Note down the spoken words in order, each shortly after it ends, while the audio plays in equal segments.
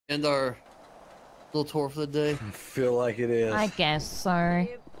end our little tour for the day? I feel like it is. I guess so.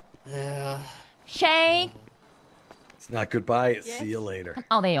 Yeah. Shay! It's not goodbye, it's Yes. see you later.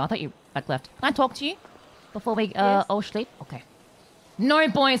 Oh, there you are. I thought you like left. Can I talk to you before we Yes. all sleep? Okay. No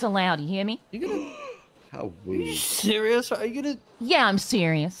boys allowed. You hear me? You gonna? How Are you weird. serious? Are you gonna? Yeah, I'm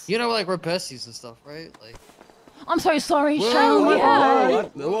serious. You know, like we're besties and stuff, right? Like. I'm so sorry, Whoa, Shay. whoa, Yeah.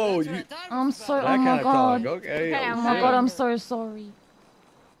 whoa, whoa, you, I'm so. that Oh kind my of god. talk. Okay. Okay, Oh I'm my sorry. god, I'm so sorry.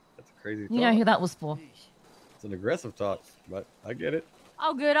 That's a crazy talk. You know who that was for? It's an aggressive talk, but I get it.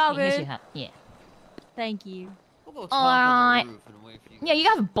 All good, all Yes, you good. have. Yeah. Thank you. We'll go talk Alright. on the roof and wait for you. Yeah, you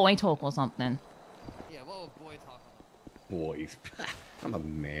have boy talk or something. Yeah, what will boy talk on? Boys. I'm a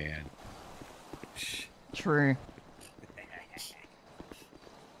man. Shh. True.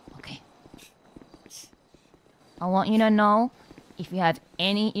 Okay. I want you to know if you have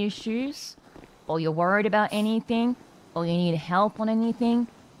any issues, or you're worried about anything, or you need help on anything,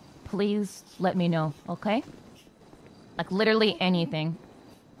 please let me know, okay? Like literally anything.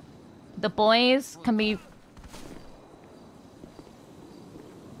 The boys can be.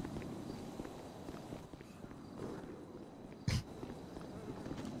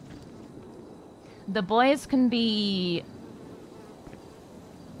 The boys can be.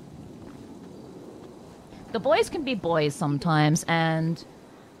 The boys can be boys sometimes, and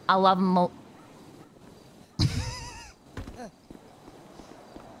I love them all.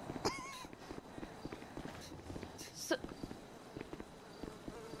 so,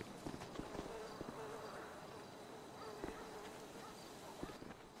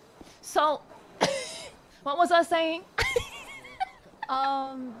 so what was I saying?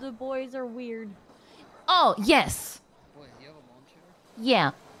 The boys are weird. Oh, yes. Wait, you have a lawn chair?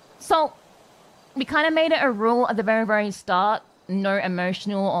 Yeah. So, we kind of made it a rule at the very, very start, no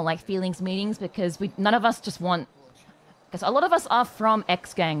emotional or like feelings meetings, because none of us just want. Because a lot of us are from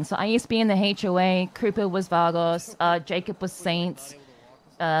X Gang. So I used to be in the HOA. Cooper was Vargos. Jacob was Saints.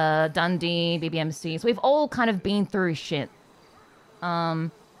 Dundee, BBMC. So we've all kind of been through shit.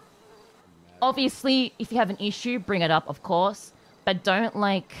 Obviously, if you have an issue, bring it up, of course. But don't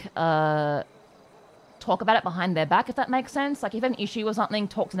like talk about it behind their back, if that makes sense. Like if you have an issue or something,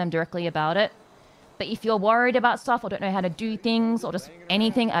 talk to them directly about it. But if you're worried about stuff or don't know how to do things or just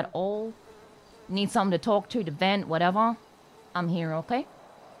anything at all, need someone to talk to vent, whatever, I'm here, okay?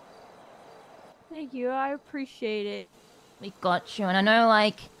 Thank you. I appreciate it. We got you. And I know,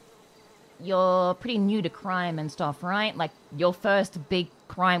 like, you're pretty new to crime and stuff, right? Like, your first big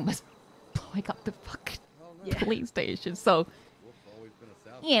crime was blowing up the fucking police station. So,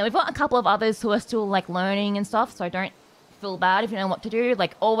 yeah, we've got a couple of others who are still, like, learning and stuff. So don't feel bad if you know what to do.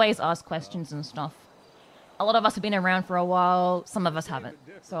 Like, always ask questions and stuff. A lot of us have been around for a while. Some of us haven't.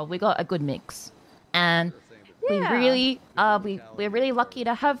 So we got a good mix. And Yeah. we're really lucky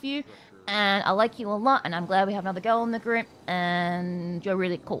to have you. And I like you a lot. And I'm glad we have another girl in the group. And you're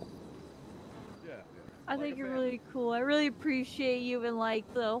really cool. I think you're really cool. I really appreciate you and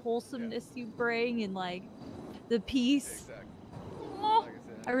like the wholesomeness you bring and like the peace.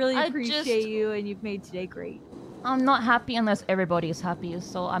 I really I appreciate just- you and you've made today great. I'm not happy unless everybody is happy.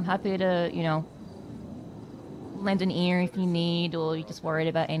 So I'm happy to, you know, lend an ear if you need or you're just worried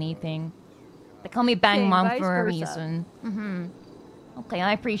about anything. They call me Bang Same, Mom vice for a versa. reason. Okay,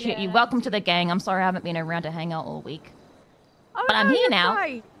 I appreciate you. Yeah. Welcome to the gang. I'm sorry I haven't been around to hang out all week. Oh, But I'm no, here you're now.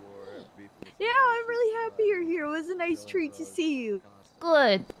 fine. Yeah, I'm really happy you're here. It was a nice treat to see you.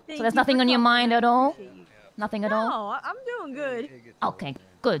 Good. Thank So there's you nothing for on your coming. mind I at all? appreciate you. Nothing at all? No, I'm doing good. Okay,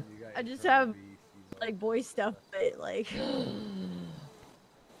 good. I just have like boy stuff, but like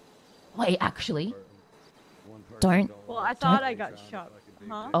Wait, actually. Don't. well, I thought I got shot.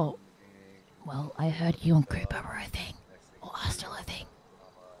 Huh? Oh. Well, I heard you and Cooper were a thing. Or are still a thing.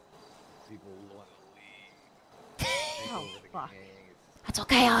 Oh fuck. That's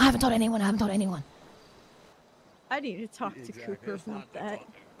okay. I haven't told anyone. I need to talk to Cooper about that.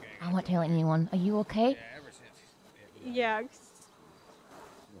 I won't tell anyone. Are you okay? Yeah, Is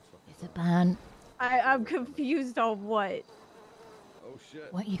it bad? I'm confused on what Oh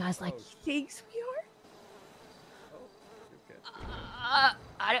shit. What you guys like? thinks we are.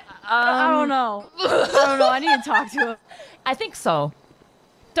 I I don't know. I don't know. I need to talk to him. I think so.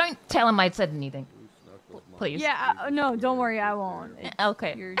 Don't tell him I said anything. Please. Yeah, no, don't worry. I won't.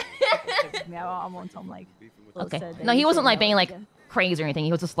 Okay. You're, I won't tell him like. Lil Okay. said that No, you he wasn't said like no being like again. crazy or anything.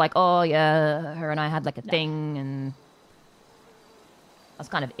 He was just like, oh yeah, her and I had like a No. thing, and that's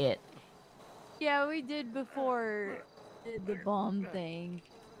kind of it. Yeah, we did before the bomb thing,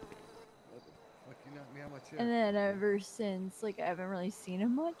 and then ever since, like, I haven't really seen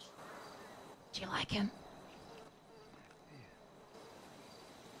him much. Do you like him?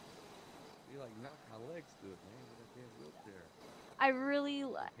 like knock my legs through it, man. With that damn wheelchair. I really I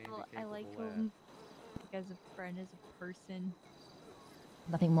Handicapable like ass. him as a friend, as a person.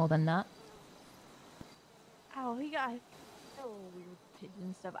 Nothing more than that. Oh, he got so weird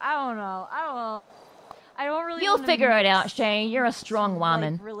pigeon stuff. I don't know. I don't really. You'll wanna figure it out, mix, Shay. You're a strong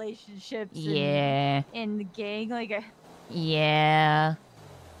woman. Like, relationships. Yeah. And the gang, like. Yeah.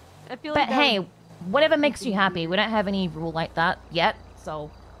 I feel But like. that hey, would whatever makes you be happy. We don't have any rule like that yet, so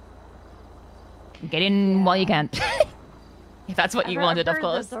get in while you can. If that's what you wanted, of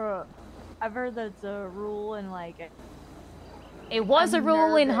course. I've heard that's a rule, and like. It was I'm a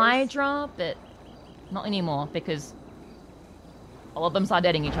rule in nervous. Hydra, but not anymore because all of them start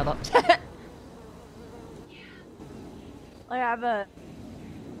dating each other. Like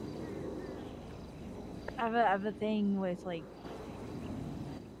I have a thing with like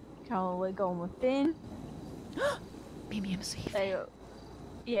kind of like going with Finn. Maybe I'm sweet. Like,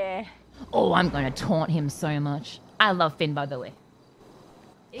 yeah. Oh, I'm gonna taunt him so much. I love Finn, by the way.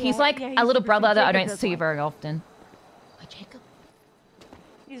 He's Yeah, like yeah, a he's little super brother sweet. that I Jacob don't does see like- very often. Oh, Jacob.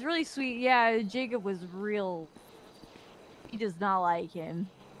 He's really sweet. Yeah, Jacob was real. He does not like him.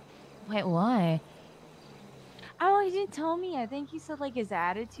 Wait, why? Oh, he didn't tell me. I think he said like his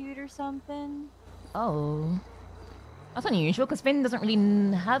attitude or something. Oh. That's unusual because Finn doesn't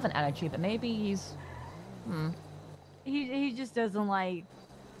really have an attitude, but maybe he's. He just doesn't like.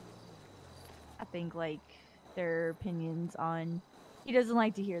 I think like their opinions on. He doesn't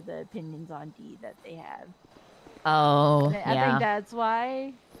like to hear the opinions on D that they have. Oh, I yeah. think that's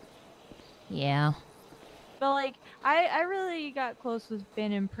why. Yeah. But like, I really got close with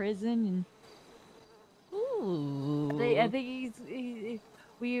Finn in prison, and Ooh. I think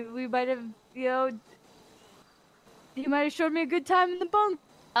we might have, you know, he might have showed me a good time in the bunk.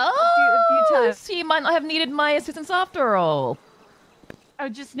 Oh, few times. so you might not have needed my assistance after all. Oh,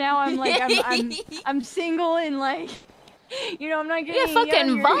 just now I'm like I'm single and like, you know, I'm not Yeah, getting fucking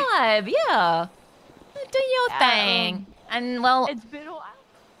younger. vibe, yeah. Do your thing. And well, It's been a while.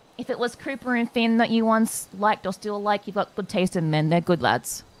 if it was Cooper and Finn that you once liked or still like, you've got good taste in men. They're good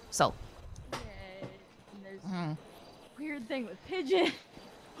lads. So. Yeah, and there's weird thing with Pigeon.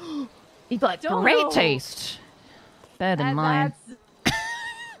 You've got Don't great know. taste. Better than mine.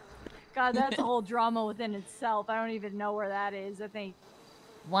 God, that's a whole drama within itself. I don't even know where that is. I think.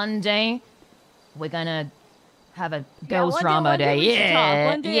 One day, we're gonna have a Yeah, girls' one drama day day. we should talk. Yeah,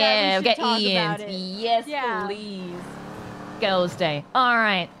 One day yeah, we we'll should get talk Ian's. about it. Yes, Yeah. please. Girls' day. All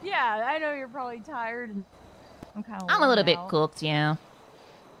right. Yeah, I know you're probably tired. And I'm kind of. I'm a little bit cooked, yeah.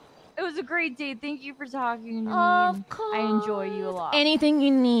 It was a great day. Thank you for talking to me. Of and course. I enjoy you a lot. Anything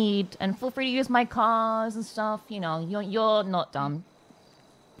you need, and feel free to use my cars and stuff. You know, you're not dumb.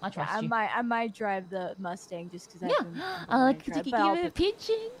 I trust you. I might drive the Mustang just because. Yeah, I like to give it a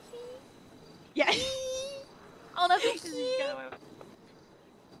pigeon. Yeah. Oh, that's so cute.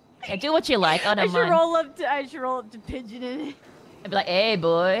 Yeah, do what you like. I I don't should mind. roll up to. I should roll up to Pigeon in it. I'd be like, "Hey,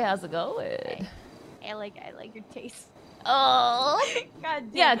 boy, how's it going?" I like your taste. Oh, God damn.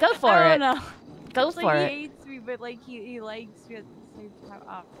 yeah, go for I it. don't know. Go It's for like it. he hates me, but like he likes me at the same time.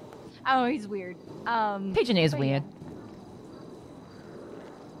 I don't know. He's weird. Pigeon is but weird.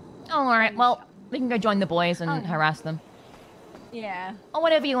 Oh, all right. Well, we can go join the boys and harass them, Yeah. or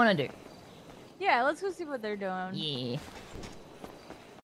whatever you want to do. Yeah. Let's go see what they're doing. Yeah.